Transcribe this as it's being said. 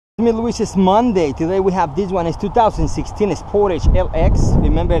Luis, it's Monday. Today we have this one. It's 2016 Sportage LX.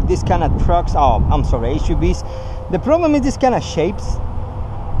 Remember this kind of trucks, SUVs. The problem is this kind of shapes.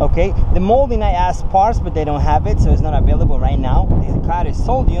 Okay, the molding, I asked parts, but they don't have it, so it's not available right now. The car is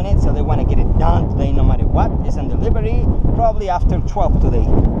sold unit, so they want to get it done today no matter what. It's on delivery probably after 12 today,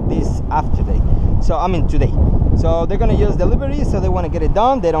 today. So they're gonna use delivery, so they want to get it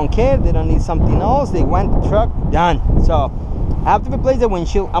done. They don't care, they don't need something else. They want the truck done. So I have to replace the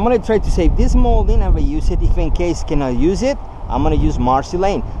windshield. I'm gonna try to save this molding and reuse it. If in case cannot use it, I'm gonna use Marcy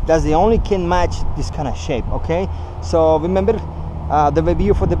Lane. That's the only can match this kind of shape. Okay, so remember the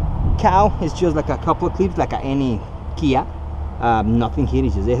review for the cow is just like a couple of clips, like any Kia. Nothing here,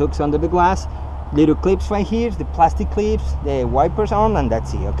 it's just the hooks under the glass, little clips right here, the plastic clips, the wipers on, and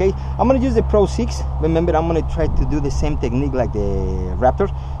that's it. Okay, I'm gonna use the Pro 6. Remember, I'm gonna try to do the same technique like the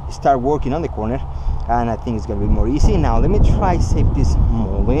Raptor, start working on the corner, and I think it's gonna be more easy. Now let me try save this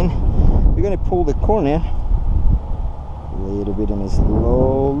molding. We're gonna pull the corner a little bit and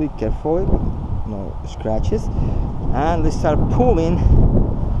slowly, carefully, no scratches, and let's start pulling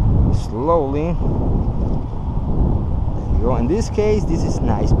slowly. There you go. In this case, this is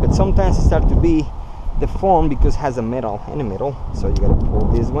nice, but sometimes it starts to be deformed because it has a metal in the middle, so you gotta pull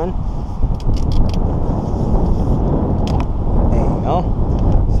this one. There you go.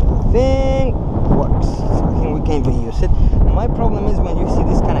 So the thing works, so I think we can reuse it. My problem is when you see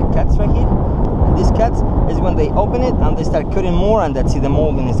this kind of cuts right here, and these cuts is when they open it and they start cutting more, and that's it, the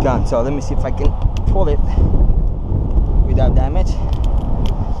molding is gone. So let me see if I can pull it without damage.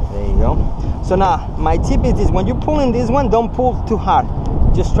 There you go. So now my tip is this: when you're pulling this one, don't pull too hard,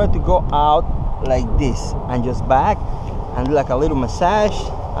 just try to go out like this and just back and do like a little massage,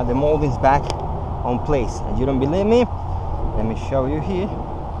 and the molding's back on place. And you don't believe me, let me show you here.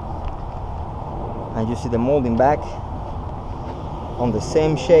 And you see the molding back on the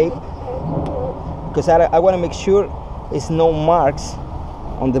same shape, because I want to make sure it's no marks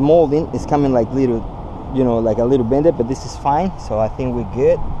on the molding. It's coming like little, you know, like a little bended, but this is fine, so I think we're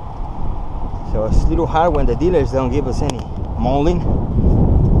good. So it's a little hard when the dealers don't give us any molding,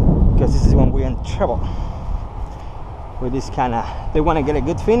 because this is when we're in trouble with this kind of, they want to get a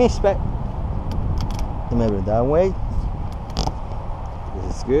good finish, but remember that way.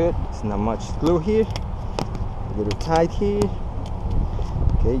 This is good. It's not much glue here, a little tight here.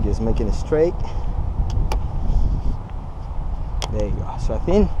 Okay, just making it straight. There you go. So I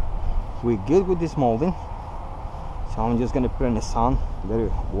think we're good with this molding, so I'm just gonna put it in the sun, let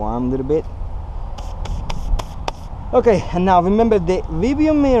it warm a little bit. Okay, and now remember the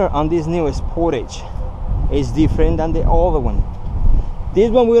review mirror on this new Sportage is different than the other one.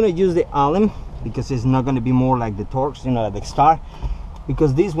 This one we're gonna use the Allen because it's not gonna be more like the Torx, you know, like the Star,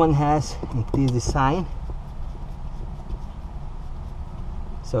 because this one has this design,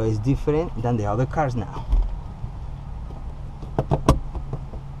 so it's different than the other cars now.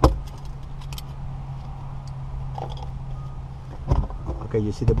 Okay,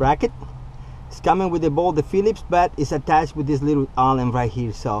 you see the bracket? It's coming with the bolt, the Phillips, but it's attached with this little Allen right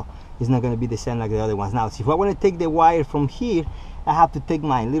here, so it's not going to be the same like the other ones. Now, see, if I want to take the wire from here, I have to take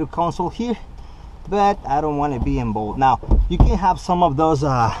my little console here, but I don't want to be in bolt. Now, you can have some of those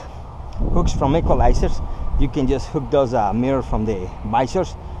hooks from equalizers. You can just hook those mirror from the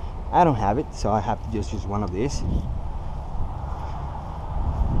visors. I don't have it, so I have to just use one of these.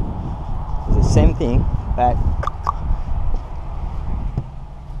 It's the same thing, but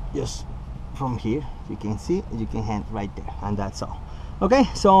just from here you can see, you can hand right there, and that's all. Okay,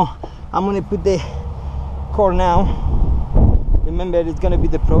 so I'm gonna put the core now. Remember, it's gonna be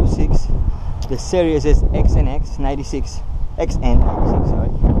the Pro 6. The series is XNX 96, XN 96, sorry,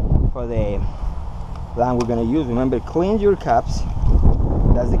 for the line we're gonna use. Remember, clean your caps,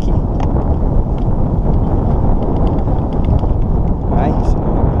 that's the key. Alright, so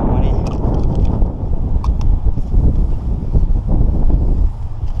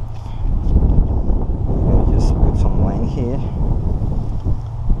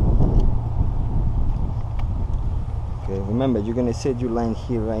remember, you're gonna set your line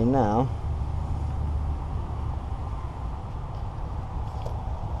here right now.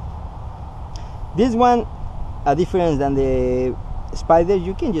 This one, a difference than the Spider,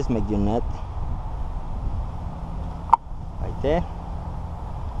 you can just make your net right there.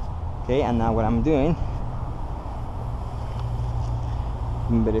 Okay, and now what I'm doing,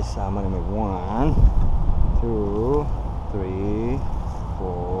 remember this, I'm gonna make 1, 2, 3,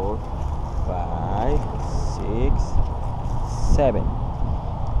 4, 5, 6, 7.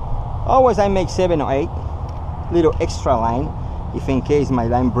 Always I make 7 or 8 little extra line, if in case my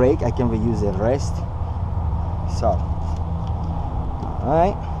line break I can reuse the rest. So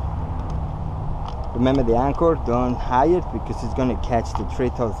alright, Remember the anchor, don't hide it because it's gonna catch the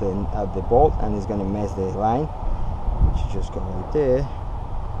thread of the bolt and it's gonna mess the line. You should just go right there.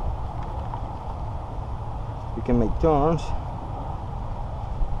 You can make turns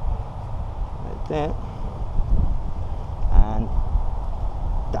like that and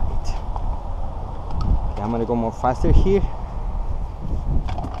tight. Okay, I'm gonna go more faster here.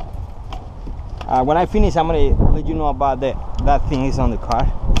 When I finish, I'm gonna let you know about that thing is on the car,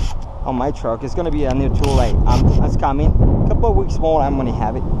 on my truck. It's gonna be a new tool. That's coming. A couple of weeks more, I'm gonna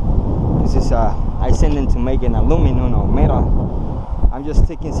have it. This is I send them to make an aluminum or metal. I'm just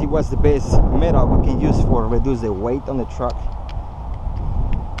taking see what's the best metal we can use for reduce the weight on the truck.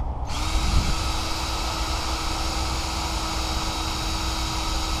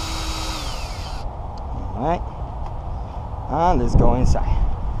 All right, and let's go inside.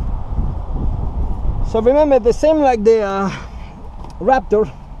 So remember, the same like the Raptor,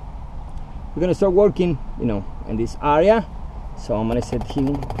 we're gonna start working, you know, in this area. So I'm gonna set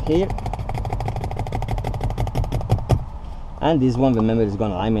him here, and this one, remember, is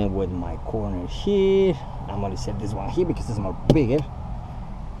gonna align with my corner here. I'm gonna set this one here because it's more bigger.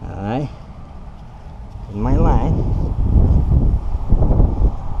 All right, in my line.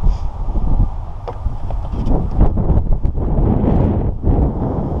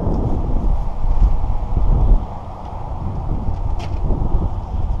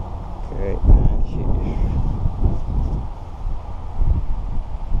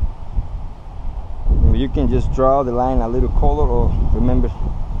 You can just draw the line a little color, or remember,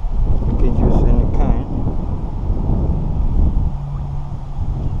 you can use any kind.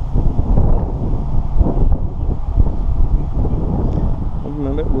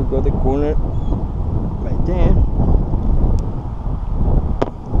 Remember, we got the corner right there.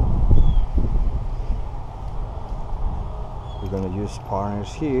 We're gonna use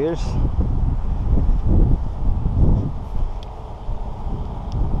partners here.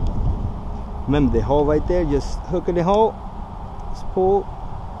 Remember the hole right there, just hook in the hole, just pull,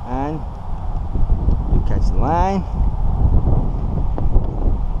 and you catch the line.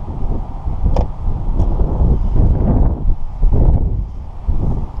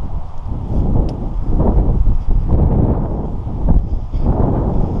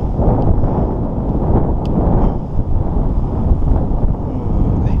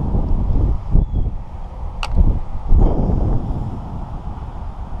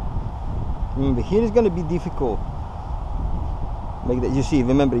 Remember, here is going to be difficult. Make that, you see,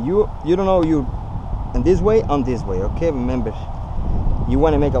 remember, you don't know you're in this way, on this way, okay? Remember, you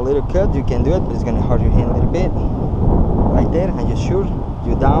want to make a little cut, you can do it, but it's going to hurt your hand a little bit. Right there, and just shoot,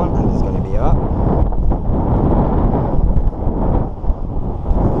 you down, and it's going to be up.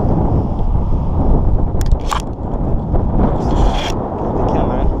 The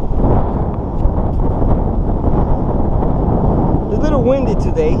camera. It's a little windy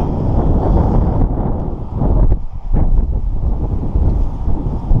today.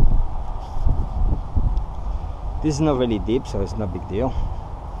 This is not really deep, so it's no big deal.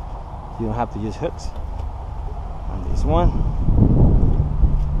 You don't have to use hooks on this one.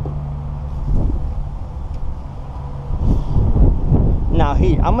 Now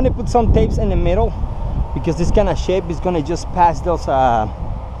here, I'm gonna put some tapes in the middle because this kind of shape is gonna just pass those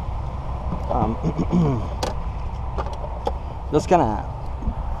those kind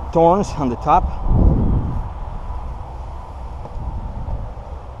of thorns on the top.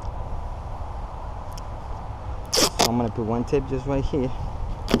 I'm gonna put one tape just right here,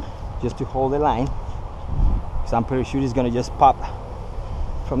 just to hold the line, because I'm pretty sure it's gonna just pop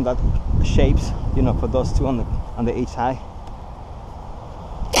from that shapes, you know, for those two on the each side.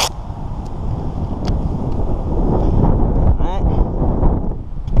 All right,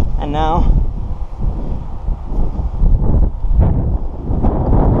 and now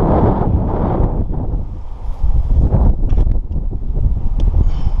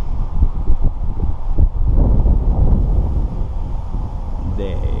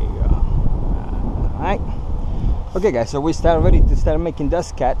okay guys, so we ready to start making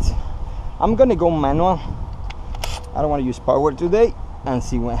dust cats. I'm gonna go manual. I don't want to use power today, and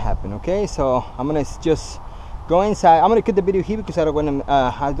see what happens. Okay, so I'm gonna just go inside. I'm gonna cut the video here because I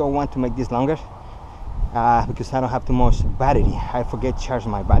don't want to make this longer, because I don't have too much battery. I forget to charge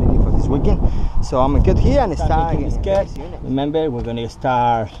my battery for this weekend, so I'm gonna cut here and start making this cat. Remember, we're gonna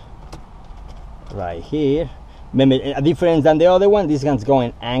start right here. Remember, a difference than the other one, this one's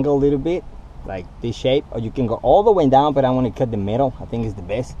going angle a little bit, like this shape, or you can go all the way down, but I want to cut the middle. I think it's the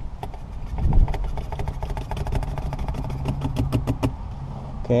best.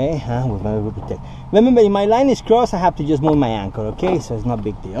 Okay, we're gonna repeat it. Remember, if my line is crossed, I have to just move my anchor, okay? So it's not a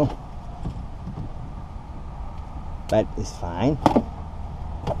big deal. but it's fine.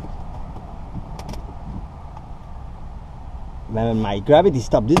 Remember my gravity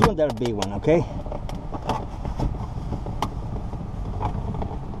stop, this one, they're a big one, okay?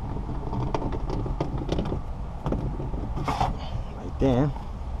 Right there.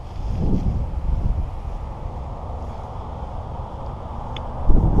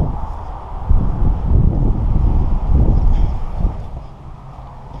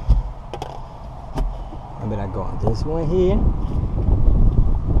 I'm gonna go on this one here.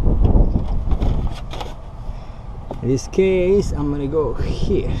 In this case, I'm gonna go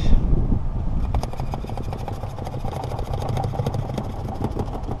here.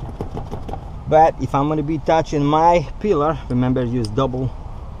 But if I'm gonna be touching my pillar, remember use double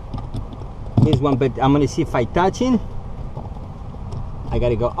this one. But I'm gonna see if I touching, I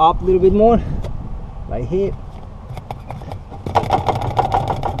gotta go up a little bit more, right here.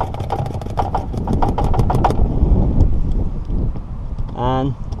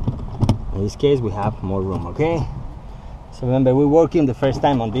 And in this case, we have more room, okay? So remember, we're working the first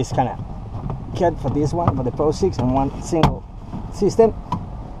time on this kind of kit for this one, for the Pro 6 on one single system.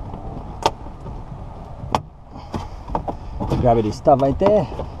 Gravity stop right there.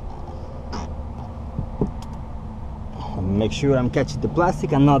 And make sure I'm catching the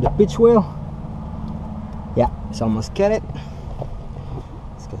plastic and not the pitch wheel. Yeah, it's almost got it.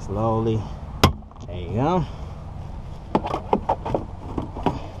 Let's go slowly. There you go.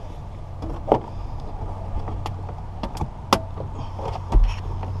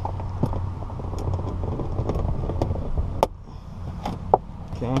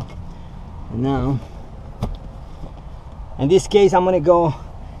 Okay, and now in this case I'm gonna go,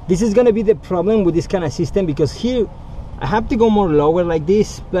 this is gonna be the problem with this kind of system, because here I have to go more lower like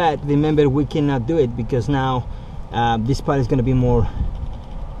this, but remember we cannot do it because now this part is gonna be more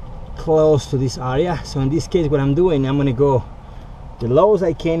close to this area. So in this case what I'm doing, I'm gonna go the lowest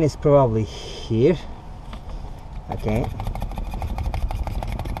I can is probably here. Okay,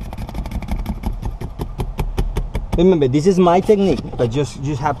 remember this is my technique, but just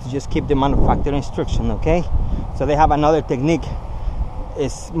have to just keep the manufacturer instruction, okay? So they have another technique,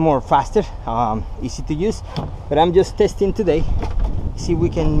 it's more faster, easy to use, but I'm just testing today, see if we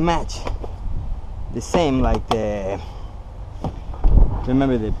can match the same like the,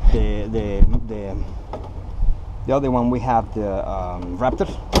 remember the other one we have, the Raptor.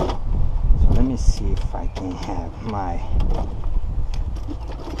 So let me see if I can have my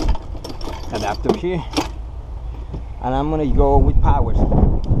adapter here, and I'm gonna go with power,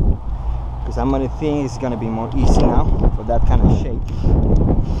 because I'm gonna think it's gonna be more easy now for that kind of shape.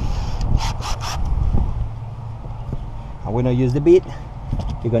 And we're gonna use the bead,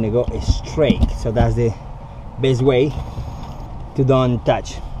 you're gonna go straight, so that's the best way to don't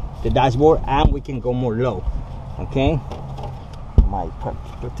touch the dashboard, and we can go more low. Okay, my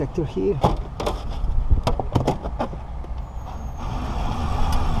protector here.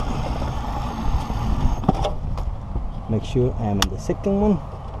 Make sure I am in the second one.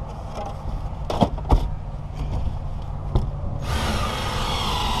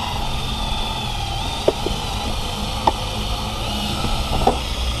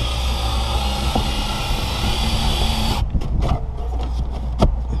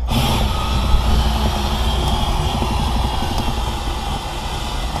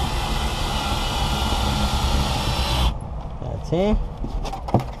 That's it.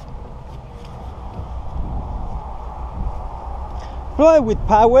 Probably with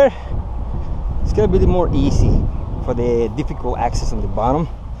power, it's gonna be more easy for the difficult access on the bottom.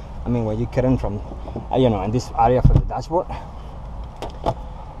 I mean, when you cut in from, you know, in this area for the dashboard.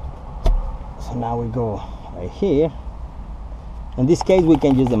 So now we go right here. In this case, we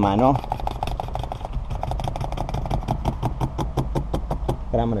can use the manual,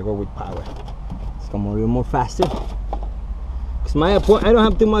 but I'm gonna go with power. It's gonna be a little more faster. Cause I don't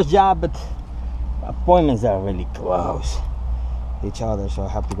have too much job, but appointments are really close each other, so I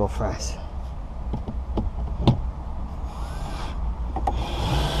have to go fast.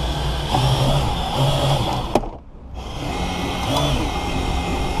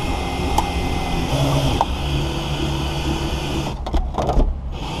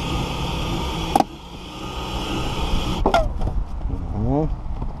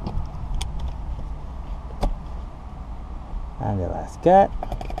 And the last cut.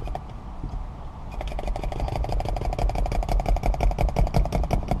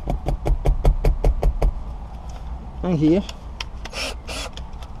 And here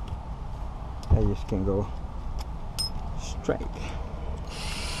I just can go straight.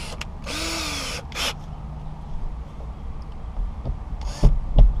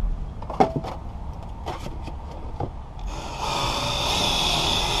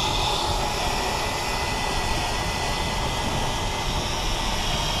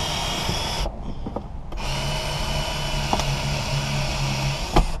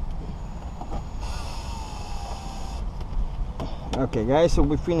 Okay guys, so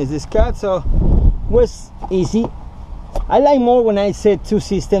we finished this cut, so it was easy. I like more when I set two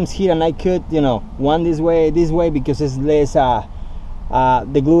systems here and I could, you know, one this way because it's less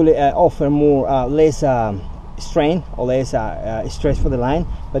the glue offer more less strain or less stress for the line,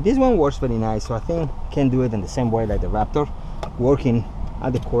 but this one works very nice, so I think can do it in the same way like the Raptor, working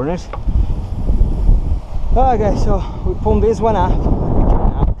at the corners. Alright guys, so we pull this one up.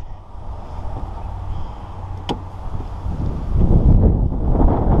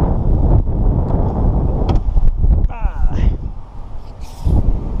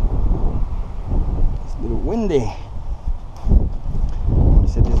 It's a little windy. I'm gonna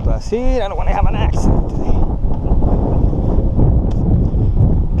set this glass here. I don't want to have an accident today.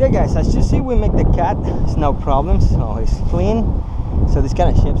 Okay guys, as you see, we make the cut. It's no problem, so it's clean. So this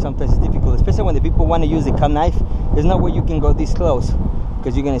kind of shape sometimes is difficult, especially when the people want to use the cut knife. There's no way you can go this close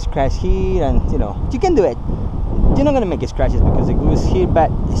because you're gonna scratch here, and you know you can do it. You're not gonna make scratches because the glue is here,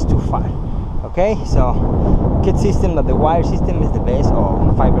 but it's too far. Okay, so kit system, that the wire system is the best,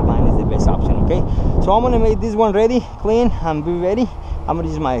 or fiber line is the best option. Okay, so I'm gonna make this one ready, clean, and be ready. I'm gonna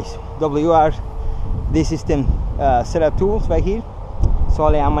use my WRD system setup tools right here. So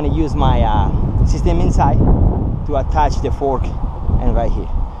I'm gonna use my system inside to attach the fork and right here.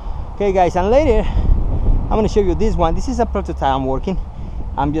 Okay guys, and later I'm gonna show you this one. This is a prototype I'm working.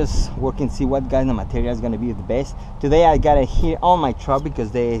 I'm just working to see what kind of material is gonna be the best. Today I got it here on my truck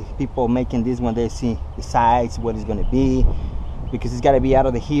because people making this one, they see the size, what it's gonna be, because it's gotta be out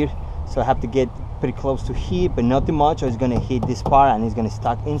of the here. So I have to get pretty close to here, but not too much, or it's gonna hit this part and it's gonna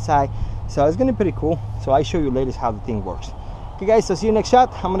stuck inside. So it's gonna be pretty cool. So I show you later how the thing works. Okay guys, so see you next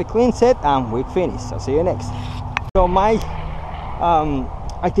shot. I'm gonna clean set and we finish. So see you next. So my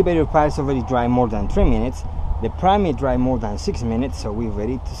activator parts already dry more than 3 minutes. The primary dry more than 6 minutes, so we're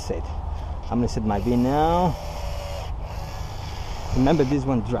ready to set. I'm gonna set my bin now. Remember, this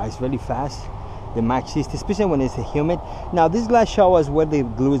one dries really fast. The match system, especially when it's humid. Now this glass shows us where the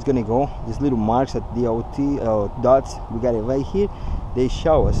glue is gonna go. These little marks at the dots, we got it right here. They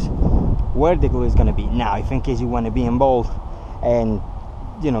show us where the glue is gonna be. Now, if in case you want to be involved and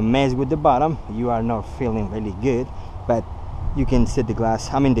you know mess with the bottom, you are not feeling really good, but you can set the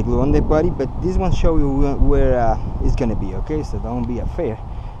the glue on the body, but this one show you where it's gonna be. Okay, so don't be afraid,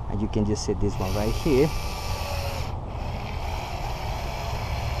 and you can just set this one right here.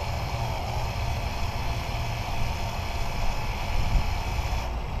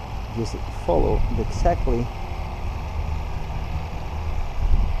 Just follow the exactly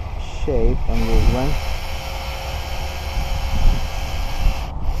shape on this one.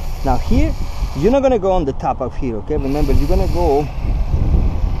 Now here, you're not gonna go on the top of here, okay? Remember, you're gonna go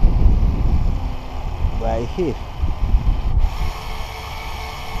right here.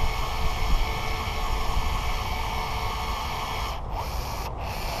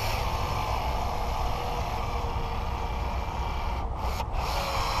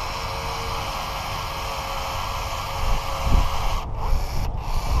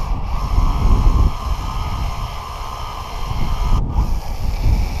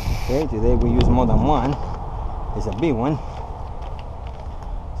 Okay, today we use more than one. It's a big one.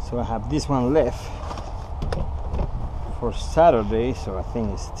 So I have this one left for Saturday, so I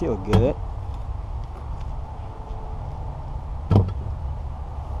think it's still good.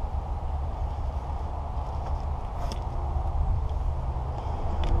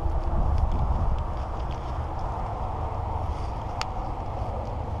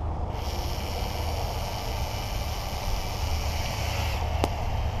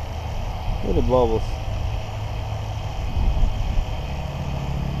 Little bubbles.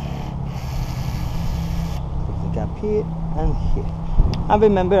 Put the gap here and here. And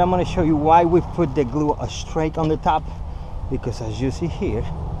remember, I'm going to show you why we put the glue straight on the top, because as you see here,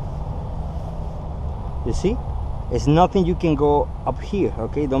 you see, it's nothing you can go up here.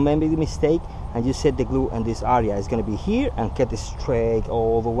 Okay, don't make the mistake and you set the glue in this area. It's going to be here and get it straight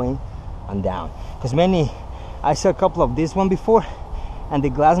all the way and down, because I saw a couple of this one before, and the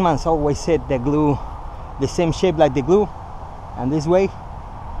glassman's always said the glue the same shape like the glue, and this way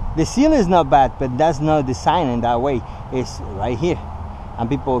the seal is not bad, but that's not designed in that way. It's right here, and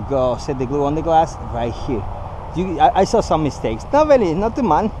people go set the glue on the glass right here. I saw some mistakes, not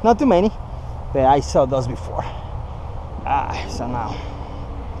too many, but I saw those before. So now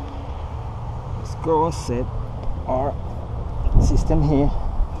let's go set our system here.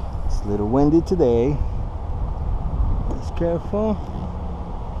 It's a little windy today, just careful.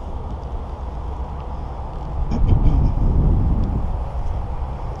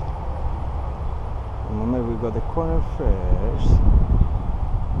 Remember, we got the corner first.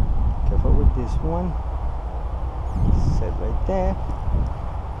 Careful with this one. set right there.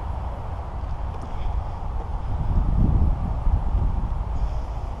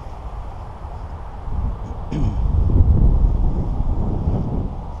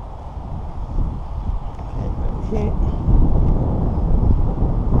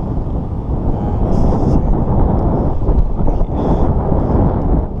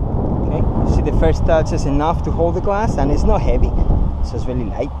 First touch is enough to hold the glass, and it's not heavy, so it's really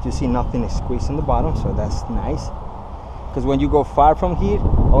light. You see nothing is squeezed on the bottom, so that's nice. Because when you go far from here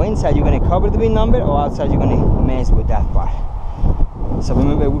or inside, you're going to cover the VIN number, or outside you're going to mess with that part. So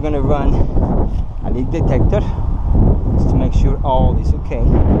remember, we're going to run a leak detector just to make sure all is okay.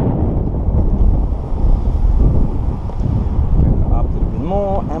 Go up a little bit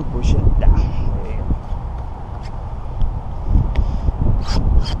more and push it down.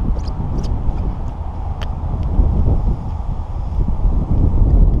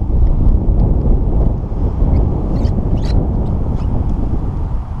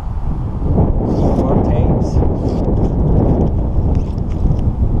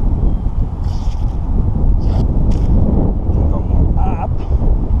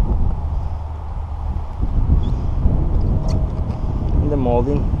 The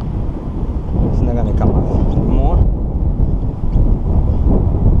molding is not going to come off anymore.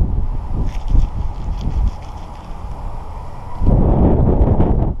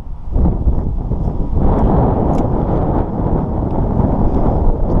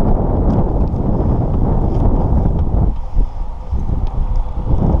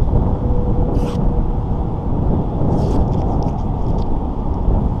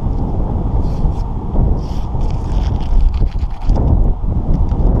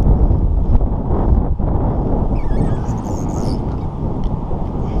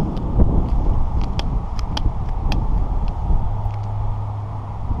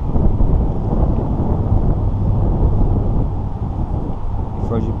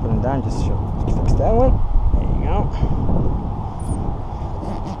 Before you put it down, just fix that one. There you go.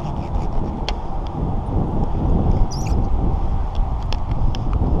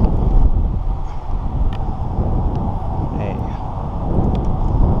 There you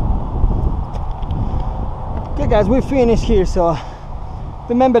go. Okay guys, we finished here. So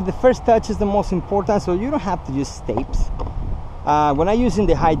remember, the first touch is the most important, so you don't have to use tapes. When I'm using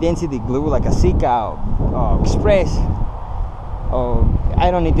the high density glue like a Sika or Express, I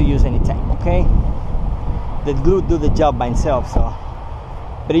don't need to use any tape, okay? The glue do the job by itself. So,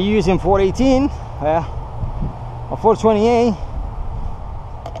 but if you're using 418 or 428,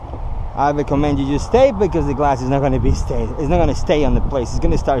 I recommend you use tape, because the glass is not going to be stay. It's not going to stay on the place. It's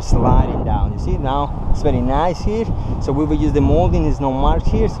going to start sliding down. You see now it's very nice here. So we will use the molding. There's no marks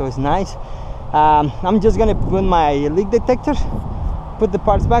here, so it's nice. I'm just going to put my leak detector, put the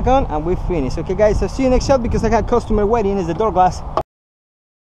parts back on, and we finish. Okay guys, so see you next shot, because I got customer waiting. Is the door glass.